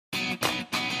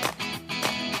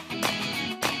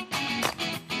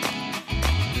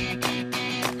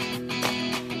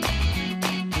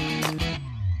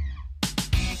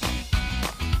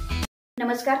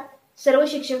नमस्कार सर्व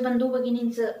शिक्षक बंधू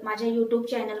भगिनींचं माझ्या YouTube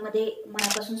चॅनलमध्ये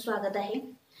मनापासून स्वागत आहे।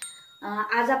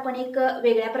 आज आपण एक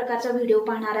वेगळ्या प्रकारचा व्हिडिओ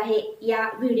पाहणार आहे। या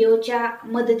व्हिडिओच्या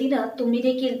मदतीने तुम्ही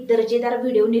देखील दर्जेदार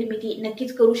व्हिडिओ निर्मिती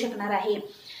नक्कीच करू शकणार आहे।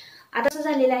 आता असं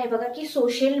झालेलं आहे बघा की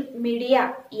सोशल मीडिया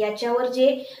याच्यावर जे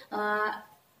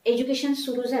एज्युकेशन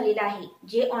सुरू झालेलं आहे,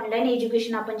 जे ऑनलाइन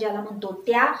एज्युकेशन आपण ज्याला म्हणतो,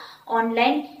 त्या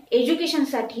ऑनलाइन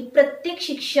एज्युकेशनसाठी प्रत्येक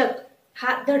शिक्षक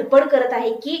हा धडपड करत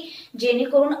आहे की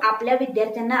जेणेकरून आपल्या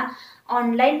विद्यार्थ्यांना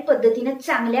ऑनलाइन पद्धतीने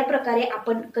चांगल्या प्रकारे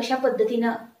आपण कशा पद्धतीने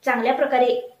चांगल्या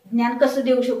प्रकारे ज्ञान कसं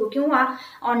देऊ शकू किंवा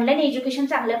ऑनलाइन एज्युकेशन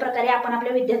चांगल्या प्रकारे आपण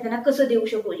आपल्या विद्यार्थ्यांना कसं देऊ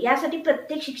शकू, यासाठी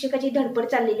प्रत्येक शिक्षकाची धडपड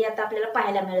चाललेली आता आपल्याला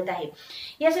पाहायला मिळत आहे।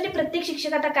 यासाठी प्रत्येक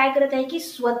शिक्षक आता काय करत आहे की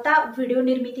स्वतः व्हिडिओ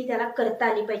निर्मिती त्याला करता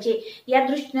आली पाहिजे, या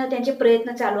दृष्टीने त्यांचे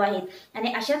प्रयत्न चालू आहेत।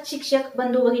 आणि अशाच शिक्षक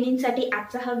बंधू भगिनींसाठी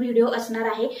आजचा हा व्हिडिओ असणार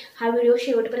आहे। हा व्हिडिओ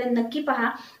शेवटपर्यंत नक्की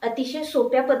पहा। अतिशय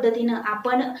सोप्या पद्धतीने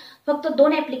आपण फक्त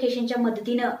 2 ॲप्लिकेशनच्या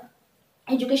मदतीने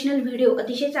एज्युकेशनल व्हिडिओ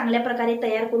अतिशय चांगल्या प्रकारे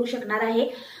तयार करू शकणार आहे।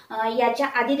 याच्या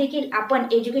आधी देखील आपण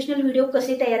एज्युकेशनल व्हिडिओ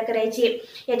कसे तयार करायचे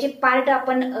याचे पार्ट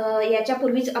आपण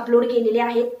याच्यापूर्वीच अपलोड केलेले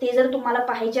आहेत। ते जर तुम्हाला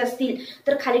पाहायचे असतील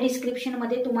तर खाली डिस्क्रिप्शन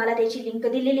मध्ये तुम्हाला त्याची लिंक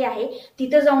दिलेली आहे,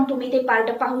 तिथे जाऊन तुम्ही ते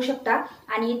पार्ट पाहू शकता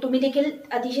आणि तुम्ही देखील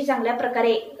अतिशय चांगल्या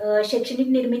प्रकारे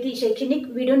शैक्षणिक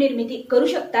व्हिडिओ निर्मिती करू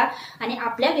शकता आणि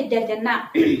आपल्या विद्यार्थ्यांना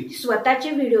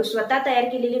स्वतःचे व्हिडिओ स्वतः तयार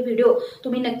केलेले व्हिडिओ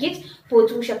तुम्ही नक्कीच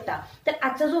पोहोचवू शकता। तर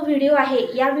आजचा जो व्हिडिओ आहे,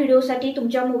 या व्हिडिओसाठी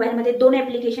तुमच्या मोबाईलमध्ये 2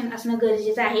 ॲप्लिकेशन असणं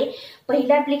गरजेचं आहे।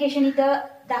 पहिलं ॲप्लिकेशन इथं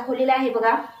दाखवलेलं आहे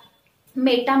बघा,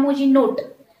 मेटामोजी नोट।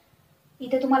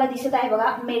 इथे तुम्हाला दिसत आहे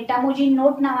बघा, मेटामोजी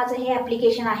नोट नावाचं हे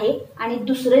ॲप्लिकेशन आहे। आणि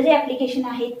दुसरं जे ॲप्लिकेशन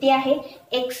आहे ते आहे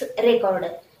एक्स रेकॉर्डर।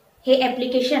 हे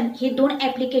ॲप्लिकेशन, हे 2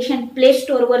 ॲप्लिकेशन प्ले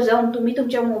स्टोअरवर जाऊन तुम्ही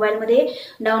तुमच्या मोबाईलमध्ये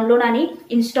डाउनलोड आणि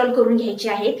इन्स्टॉल करून घ्यायचे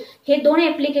आहेत। हे 2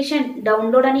 ॲप्लिकेशन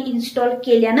डाउनलोड आणि इन्स्टॉल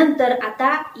केल्यानंतर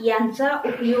आता यांचा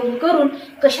उपयोग करून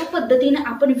कशा पद्धतीने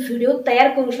आपण व्हिडिओ तयार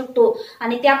करू शकतो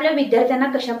आणि ते आपल्या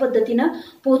विद्यार्थ्यांना कशा पद्धतीने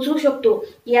पोहोचवू शकतो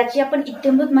याची आपण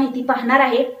इत्थंभूत माहिती पाहणार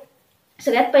आहे।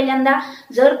 सगळ्यात पहिल्यांदा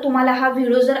जर तुम्हाला हा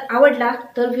व्हिडिओ जर आवडला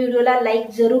तर व्हिडिओला लाईक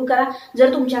जरूर करा।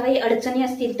 जर तुमच्या काही अडचणी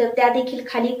असतील तर त्या देखील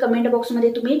खाली कमेंट बॉक्समध्ये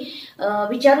तुम्ही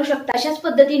विचारू शकता। अशाच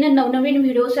पद्धतीने नवनवीन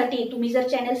व्हिडिओसाठी तुम्ही जर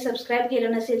चॅनल सबस्क्राइब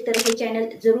केलं नसेल तर हे चॅनल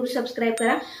जरूर सबस्क्राइब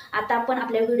करा। आता आपण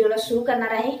आपल्या व्हिडिओला सुरू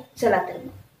करणार आहे।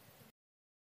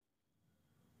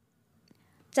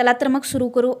 चला तर मग सुरू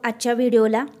करू आजच्या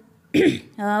व्हिडिओला।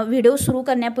 व्हिडिओ सुरू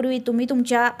करण्यापूर्वी तुम्ही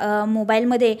तुमच्या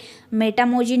मोबाईलमध्ये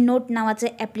मेटामोजी नोट नावाचे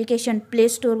ॲप्लिकेशन प्ले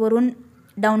स्टोअरवरून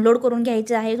डाउनलोड करून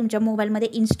घ्यायचं आहे, तुमच्या मोबाईलमध्ये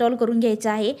इन्स्टॉल करून घ्यायचं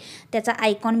आहे। त्याचा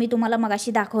आयकॉन मी तुम्हाला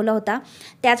मगाशी दाखवला होता।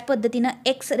 त्याच पद्धतीनं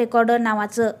एक्स रेकॉर्डर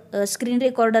नावाचं स्क्रीन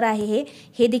रेकॉर्डर आहे,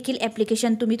 हे देखील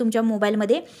ॲप्लिकेशन तुम्ही तुमच्या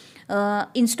मोबाईलमध्ये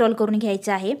इन्स्टॉल करून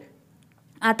घ्यायचं आहे।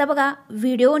 आता बघा,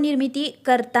 व्हिडिओ निर्मिती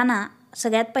करताना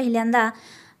सगळ्यात पहिल्यांदा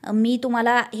मी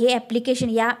तुम्हाला हे ॲप्लिकेशन,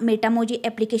 या मेटामोजी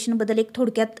ॲप्लिकेशनबद्दल एक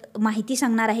थोडक्यात माहिती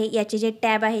सांगणार आहे। याचे जे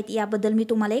टॅब आहेत याबद्दल मी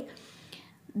तुम्हाला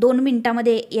 2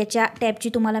 मिनिटामध्ये याच्या टॅबची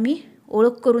तुम्हाला मी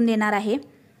ओळख करून देणार आहे,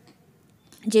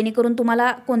 जेणेकरून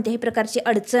तुम्हाला कोणत्याही प्रकारची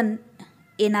अडचण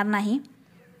येणार नाही।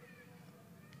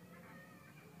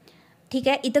 ठीक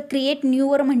आहे, इथं क्रिएट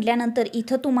न्यूवर म्हटल्यानंतर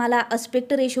इथं तुम्हाला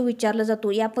अस्पेक्ट रेशो विचारला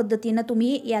जातो। या पद्धतीनं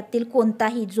तुम्ही यातील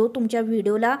कोणताही जो तुमच्या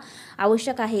व्हिडिओला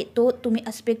आवश्यक आहे तो तुम्ही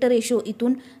अस्पेक्ट रेशो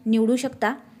इथून निवडू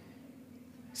शकता।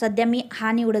 सध्या मी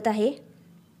हा निवडत आहे।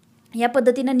 या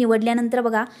पद्धतीनं निवडल्यानंतर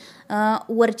बघा,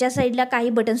 वरच्या साईडला काही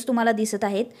बटन्स तुम्हाला दिसत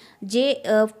आहेत, जे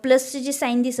प्लसचे जे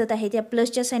साईन दिसत आहे त्या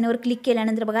प्लसच्या साईनवर क्लिक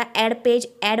केल्यानंतर बघा, add page,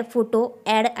 add photo,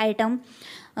 add item,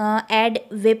 add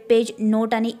web page,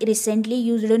 note आणि रिसेंटली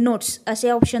युज्ड नोट्स असे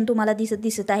ऑप्शन तुम्हाला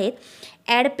दिसत आहेत।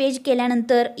 ॲड पेज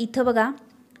केल्यानंतर इथं बघा,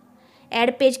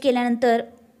 ॲड पेज केल्यानंतर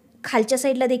खालच्या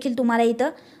साईडला देखील तुम्हाला इथं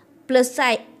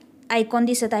प्लसचा आयकॉन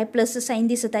दिसत आहे, प्लसचं साईन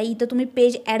दिसत आहे। इथं तुम्ही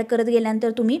पेज ॲड करत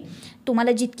गेल्यानंतर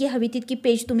तुम्हाला जितकी हवी तितकी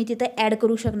पेज तुम्ही तिथं ॲड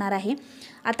करू शकणार आहे।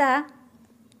 आता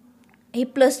हे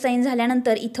प्लस साईन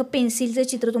झाल्यानंतर इथं पेन्सिलचं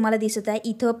चित्र तुम्हाला दिसत आहे।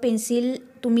 इथं पेन्सिल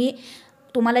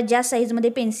तुम्हाला ज्या साईजमध्ये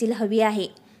पेन्सिल हवी आहे,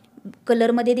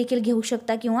 कलरमध्ये देखील घेऊ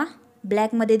शकता किंवा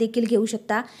ब्लॅकमध्ये देखील घेऊ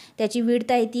शकता। त्याची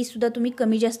विड्थ आहे ती सुद्धा तुम्ही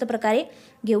कमी जास्त प्रकारे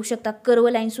घेऊ शकता। कर्व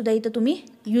लाईनसुद्धा इथं तुम्ही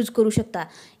यूज करू शकता।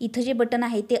 इथं जे बटन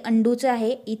आहे ते अंडूचं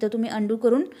आहे, इथं तुम्ही अंडू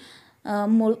करून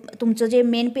तुमचं जे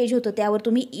मेन पेज होतं त्यावर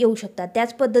तुम्ही येऊ शकता।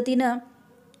 त्याच पद्धतीनं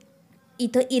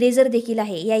इथं इरेजर देखील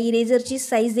आहे, या इरेजरची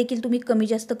साईज देखील तुम्ही कमी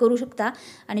जास्त करू शकता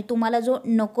आणि तुम्हाला जो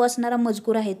नको असणारा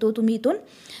मजकूर आहे तो तुम्ही इथून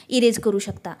इरेज करू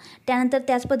शकता। त्यानंतर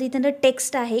त्याच पद्धतीनं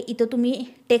टेक्स्ट आहे, इथं तुम्ही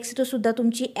टेक्स्टसुद्धा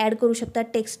तुमची ॲड करू शकता।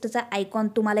 टेक्स्टचा आयकॉन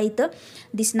तुम्हाला इथं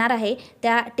दिसणार आहे,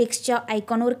 त्या टेक्स्टच्या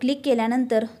आयकॉनवर क्लिक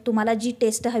केल्यानंतर तुम्हाला जी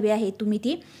टेक्स्ट हवी आहे तुम्ही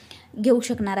ती घेऊ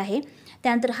शकणार आहे।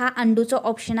 त्यानंतर हा अंडूचा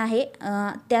ऑप्शन आहे,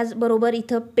 त्याचबरोबर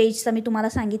इथं पेजचा मी तुम्हाला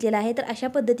सांगितलेला आहे. तर अशा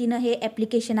पद्धतीनं हे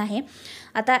ॲप्लिकेशन आहे.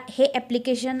 आता हे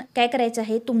ॲप्लिकेशन काय करायचं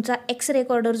आहे, तुमचा एक्स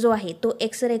रेकॉर्डर जो आहे तो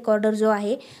एक्स रेकॉर्डर जो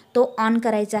आहे तो ऑन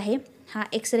करायचा आहे. हा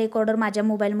एक्स रेकॉर्डर माझ्या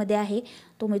मोबाईलमध्ये आहे,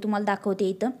 तो मी तुम्हाला दाखवते.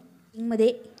 इथं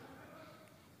मध्ये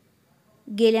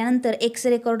गेल्यानंतर एक्स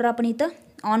रेकॉर्डर आपण इथं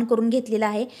ऑन करून घेतलेला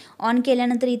आहे. ऑन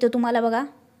केल्यानंतर इथं तुम्हाला बघा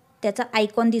त्याचा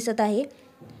आयकॉन दिसत आहे.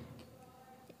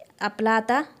 आपला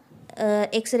आता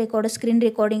एक्स रेकॉर्डर स्क्रीन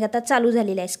रेकॉर्डिंग आता चालू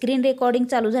झालेलं आहे. स्क्रीन रेकॉर्डिंग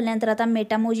चालू झाल्यानंतर आता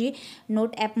मेटामोजी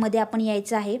नोट ॲपमध्ये आपण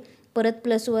यायचं आहे. परत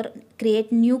प्लसवर क्रिएट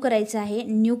न्यू करायचं आहे.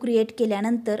 न्यू क्रिएट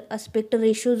केल्यानंतर अस्पेक्ट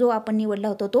रेशो जो आपण निवडला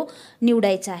होता तो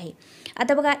निवडायचा आहे.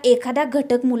 आता बघा एखादा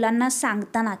घटक मुलांना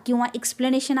सांगताना किंवा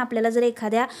एक्सप्लेनेशन आपल्याला जर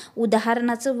एखाद्या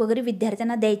उदाहरणाचं वगैरे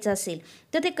विद्यार्थ्यांना द्यायचं असेल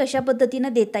तर ते कशा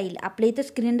पद्धतीनं देता येईल. आपल्या इथं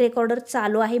स्क्रीन रेकॉर्डर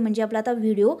चालू आहे म्हणजे आपला आता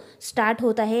व्हिडिओ स्टार्ट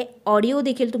होत आहे. ऑडिओ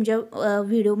देखील तुमच्या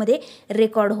व्हिडिओमध्ये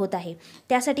रेकॉर्ड होत आहे.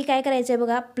 त्यासाठी काय करायचं आहे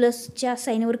बघा, प्लसच्या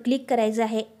साईनवर क्लिक करायचं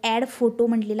आहे. ॲड फोटो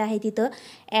म्हटलेलं आहे, तिथं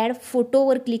ॲड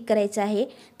फोटोवर क्लिक करायचं आहे.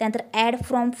 त्यानंतर ॲड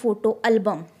फ्रॉम फोटो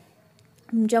अल्बम,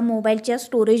 तुमच्या मोबाईलच्या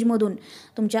स्टोरेजमधून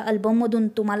तुमच्या अल्बममधून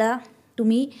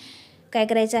तुम्ही काय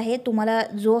करायचं आहे, तुम्हाला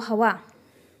जो हवा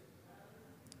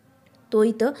तो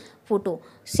इथं फोटो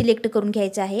सिलेक्ट करून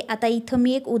घ्यायचा आहे. आता इथं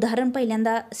मी एक उदाहरण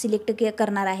पहिल्यांदा सिलेक्ट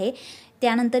करणार आहे.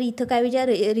 त्यानंतर इथं काय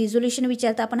रिझोल्युशन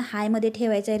विचारतं, आपण हायमध्ये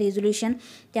ठेवायचं आहे रिझोल्युशन.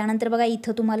 त्यानंतर बघा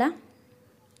इथं तुम्हाला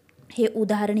हे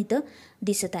उदाहरण इथं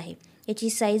दिसत आहे. याची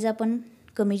साईज आपण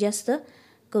कमी जास्त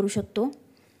करू शकतो.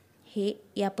 हे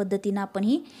या पद्धतीनं आपण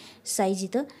ही साईज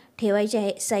इथं ठेवायची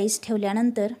आहे. साईज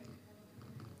ठेवल्यानंतर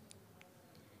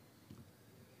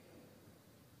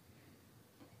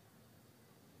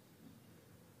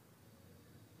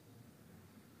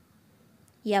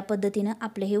या पद्धतीनं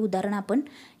आपलं हे उदाहरण आपण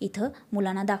इथं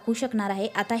मुलांना दाखवू शकणार आहे.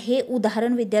 आता हे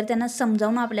उदाहरण विद्यार्थ्यांना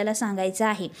समजावून आपल्याला सांगायचं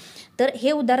आहे. तर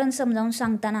हे उदाहरण समजावून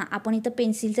सांगताना आपण इथं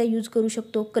पेन्सिलचा यूज करू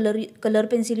शकतो, कलर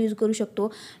पेन्सिल यूज करू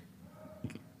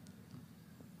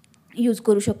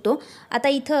शकतो. आता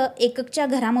इथं एककच्या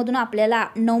घरामधून आपल्याला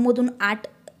 9 मधून 8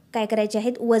 काय करायचे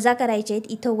आहेत, वजा करायचे आहेत.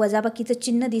 इथं वजाबाकीचं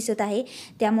चिन्ह दिसत आहे,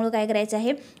 त्यामुळं काय करायचं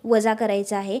आहे, वजा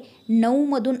करायचं आहे. 9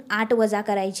 मधून 8 वजा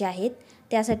करायचे आहेत.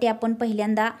 त्यासाठी आपण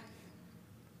पहिल्यांदा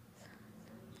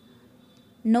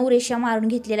 9 रेषा मारून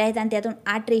घेतलेल्या आहेत आणि त्यातून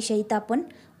 8 रेषा इथं आपण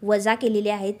वजा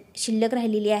केलेल्या आहेत. शिल्लक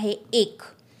राहिलेली आहे 1.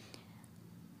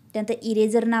 त्यानंतर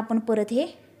इरेजरनं आपण परत हे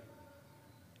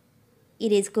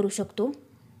इरेज करू शकतो.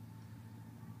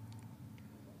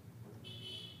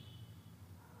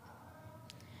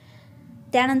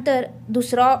 त्यानंतर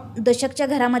दुसरा दशकच्या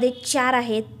घरामध्ये 4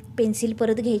 आहेत. पेन्सिल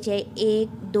परत घ्यायची आहे. 1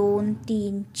 2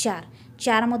 3 4.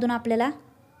 4 मधून आपल्याला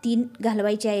 3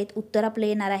 घालवायचे आहेत. उत्तर आपलं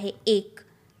येणार आहे 1.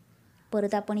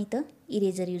 परत आपण इथं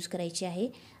इरेजर यूज करायचे आहे.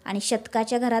 आणि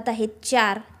शतकाच्या घरात आहेत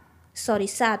 7.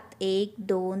 1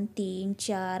 2 3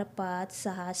 4 5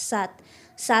 6 7.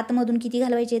 7 मधून किती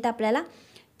घालवायचे आहेत, आपल्याला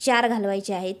 4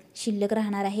 घालवायचे आहेत. शिल्लक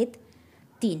राहणार आहेत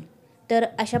 3. तर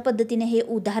अशा पद्धतीने हे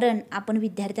उदाहरण आपण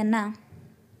विद्यार्थ्यांना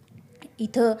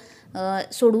इथं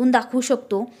सोडवून दाखवू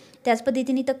शकतो. त्याच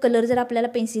पद्धतीने इथं कलर जर आपल्याला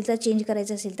पेन्सिलचा चेंज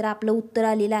करायचा असेल तर आपलं उत्तर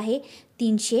आलेलं आहे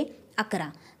 311.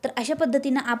 तर अशा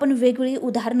पद्धतीनं आपण वेगवेगळी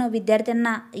उदाहरणं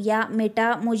विद्यार्थ्यांना या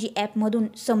मेटामोजी ॲपमधून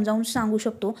समजावून सांगू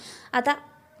शकतो. आता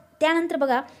त्यानंतर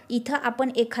बघा इथं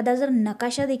आपण एखादा जर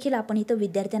नकाशा देखील आपण इथं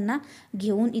विद्यार्थ्यांना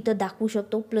घेऊन इथं दाखवू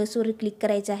शकतो. प्लसवर क्लिक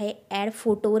करायचं आहे. ॲड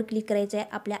फोटोवर क्लिक करायचं आहे.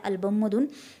 आपल्या अल्बममधून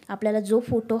आपल्याला जो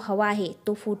फोटो हवा आहे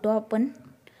तो फोटो आपण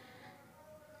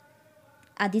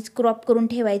आधीच क्रॉप करून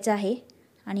ठेवायचा आहे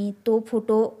आणि तो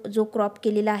फोटो जो क्रॉप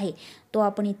केलेला आहे तो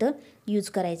आपण इथं यूज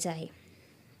करायचा आहे.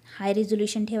 हाय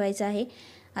रिझोल्युशन ठेवायचं आहे.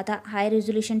 आता हाय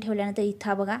रिझोल्युशन ठेवल्यानंतर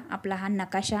इथं बघा आपला हा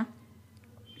नकाशा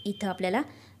इथं आपल्याला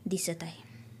दिसत आहे.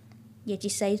 याची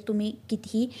साईज तुम्ही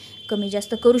कितीही कमी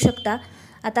जास्त करू शकता.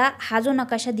 आता हा जो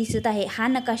नकाशा दिसत आहे हा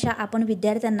नकाशा आपण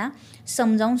विद्यार्थ्यांना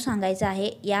समजावून सांगायचा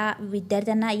आहे. या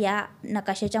विद्यार्थ्यांना या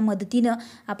नकाशाच्या मदतीनं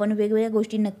आपण वेगवेगळ्या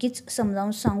गोष्टी नक्कीच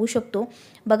समजावून सांगू शकतो.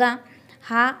 बघा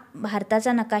हा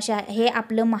भारताचा नकाशा, हे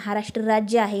आपलं महाराष्ट्र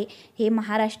राज्य आहे. हे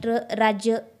महाराष्ट्र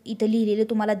राज्य इथं लिहिलेलं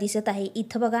तुम्हाला दिसत आहे.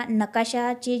 इथं बघा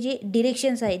नकाशाचे जे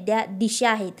डिरेक्शन्स आहेत, त्या दिशा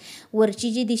आहेत.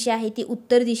 वरची जी दिशा आहे ती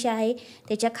उत्तर दिशा आहे.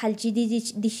 त्याच्या खालची जी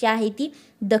दिशा आहे ती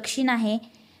दक्षिण आहे.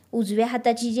 उजव्या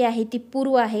हाताची जी आहे ती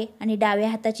पूर्व आहे आणि डाव्या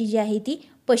हाताची जी आहे ती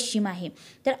पश्चिम आहे.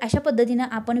 तर अशा पद्धतीनं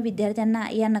आपण विद्यार्थ्यांना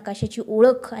या नकाशाची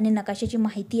ओळख आणि नकाशाची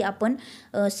माहिती आपण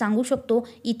सांगू शकतो.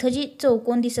 इथं जी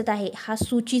चौकोन दिसत आहे हा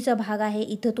सूचीचा भाग आहे.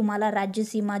 इथं तुम्हाला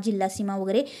राज्यसीमा, जिल्हा सीमा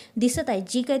वगैरे दिसत आहे.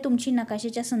 जी काही तुमची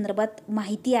नकाशाच्या संदर्भात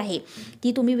माहिती आहे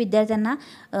ती तुम्ही विद्यार्थ्यांना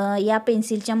या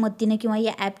पेन्सिलच्या मदतीने किंवा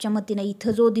या ॲपच्या मदतीने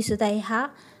इथं जो दिसत आहे हा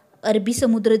अरबी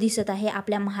समुद्र दिसत आहे।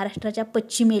 आपल्या महाराष्ट्राच्या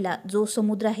पश्चिमेला जो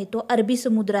समुद्र आहे तो अरबी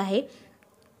समुद्र आहे।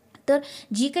 तर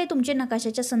जी काही तुमच्या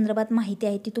नकाशाच्या संदर्भात माहिती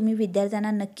आहे ती तुम्ही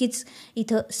विद्यार्थ्यांना नक्कीच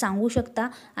इथं सांगू शकता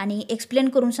आणि एक्सप्लेन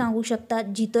करून सांगू शकता।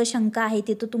 जिथं शंका आहे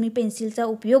तिथं तुम्ही पेन्सिलचा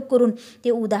उपयोग करून ते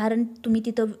उदाहरण तुम्ही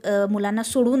तिथं मुलांना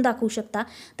सोडवून दाखवू शकता।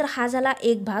 तर हा झाला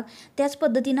एक भाग। त्याच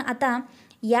पद्धतीनं आता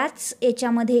याच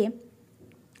याच्यामध्ये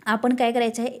आपण काय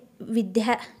करायचं आहे,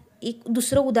 एक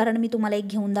दुसरं उदाहरण मी तुम्हाला एक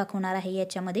घेऊन दाखवणार आहे।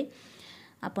 याच्यामध्ये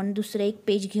आपण दुसरं एक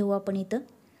पेज घेऊ। आपण इथं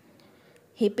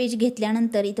हे पेज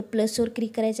घेतल्यानंतर इथं प्लसवर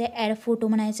क्लिक करायचं आहे, ॲड फोटो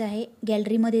म्हणायचं आहे।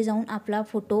 गॅलरीमध्ये जाऊन आपला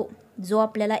फोटो जो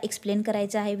आपल्याला एक्सप्लेन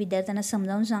करायचा आहे, विद्यार्थ्यांना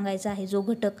समजावून सांगायचा आहे जो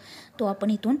घटक, तो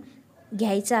आपण इथून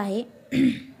घ्यायचा आहे।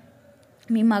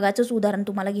 मी मागाचंच उदाहरण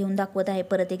तुम्हाला घेऊन दाखवत आहे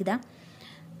परत एकदा।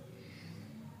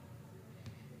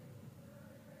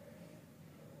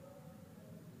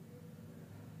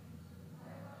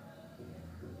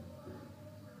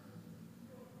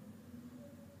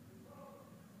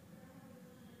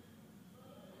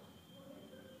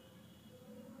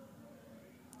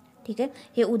 ठीक आहे,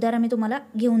 हे उदाहरण मी तुम्हाला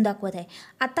घेऊन दाखवत आहे।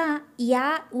 आता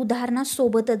या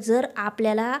उदाहरणासोबतच जर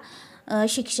आपल्याला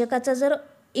शिक्षकाचा जर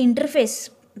इंटरफेस,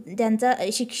 त्यांचा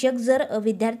शिक्षक जर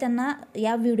विद्यार्थ्यांना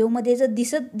या व्हिडिओमध्ये जर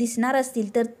दिसणार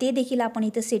असतील तर ते देखील आपण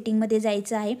इथं सेटिंगमध्ये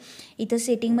जायचं आहे। इथं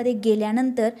सेटिंगमध्ये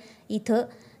गेल्यानंतर इथं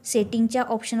सेटिंगच्या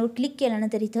ऑप्शनवर क्लिक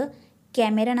केल्यानंतर इथं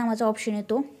कॅमेरा नावाचा ऑप्शन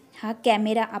येतो। हा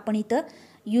कॅमेरा आपण इथं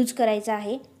यूज करायचा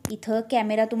आहे। इथं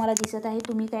कॅमेरा तुम्हाला दिसत आहे।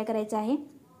 तुम्ही काय करायचं आहे,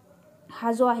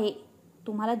 हा जो आहे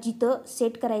तुम्हाला जिथं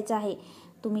सेट करायचा आहे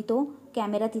तुम्ही तो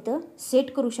कॅमेरा तिथं सेट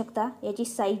करू शकता। याची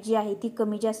साईज जी आहे ती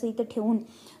कमी जास्त इथं ठेवून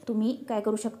तुम्ही काय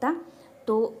करू शकता,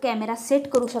 तो कॅमेरा सेट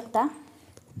करू शकता।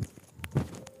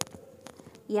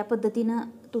 या पद्धतीनं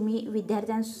तुम्ही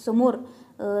विद्यार्थ्यांसमोर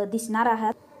दिसणार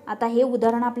आहात। आता हे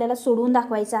उदाहरण आपल्याला सोडवून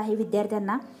दाखवायचं आहे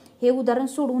विद्यार्थ्यांना। हे उदाहरण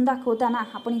सोडवून दाखवताना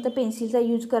आपण इथं पेन्सिलचा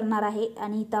यूज करणार आहे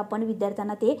आणि इथं आपण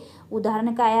विद्यार्थ्यांना ते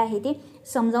उदाहरण काय आहे ते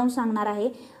समजावून सांगणार आहे।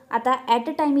 आता ॲट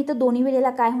अ टाईम इथं दोन्ही वेळेला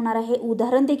काय होणार आहे,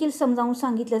 उदाहरण देखील समजावून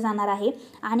सांगितलं जाणार आहे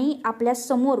आणि आपल्या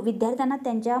समोर विद्यार्थ्यांना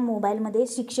त्यांच्या मोबाईलमध्ये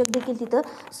शिक्षक देखील तिथं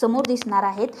समोर दिसणार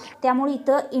आहेत। त्यामुळे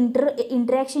इथं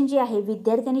इंटरॅक्शन जी आहे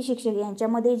विद्यार्थी आणि शिक्षक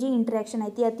यांच्यामध्ये जी इंटरॅक्शन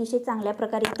आहे ती अतिशय चांगल्या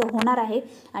प्रकारे इथं होणार आहे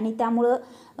आणि त्यामुळं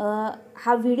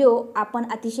हा व्हिडिओ आपण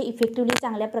अतिशय इफेक्टिव्हली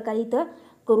चांगल्या प्रकारे इथं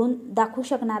करून दाखवू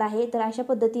शकणार आहे। तर अशा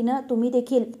पद्धतीनं तुम्ही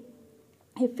देखील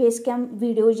हे फेस कॅम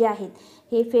व्हिडिओ जे आहेत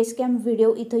हे फेस कॅम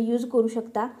व्हिडिओ इथं यूज करू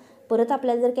शकता। परत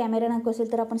आपल्याला जर कॅमेरा नको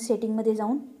असेल तर आपण सेटिंगमध्ये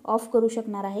जाऊन ऑफ करू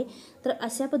शकणार आहे। तर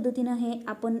अशा पद्धतीनं हे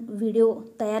आपण व्हिडिओ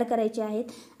तयार करायचे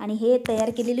आहेत आणि हे तयार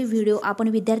केलेले व्हिडिओ आपण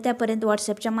विद्यार्थ्यांपर्यंत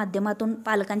व्हॉट्सअपच्या माध्यमातून,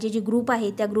 पालकांचे जे ग्रुप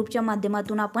आहे त्या ग्रुपच्या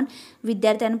माध्यमातून आपण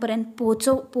विद्यार्थ्यांपर्यंत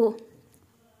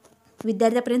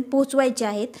पोहोचवायचे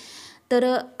आहेत। तर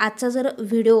आजचा जर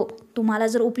व्हिडिओ तुम्हाला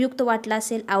जर उपयुक्त वाटला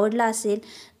असेल, आवडला असेल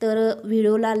तर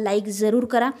व्हिडिओला लाईक जरूर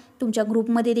करा। तुमच्या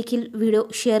ग्रुपमध्ये देखील व्हिडिओ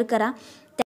शेअर करा।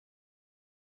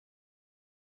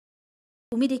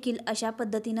 तुम्ही देखील अशा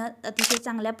पद्धतीनं अतिशय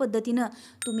चांगल्या पद्धतीनं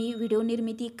तुम्ही व्हिडिओ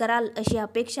निर्मिती कराल अशी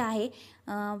अपेक्षा आहे।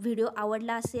 व्हिडिओ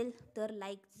आवडला असेल तर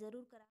लाईक जरूर करा।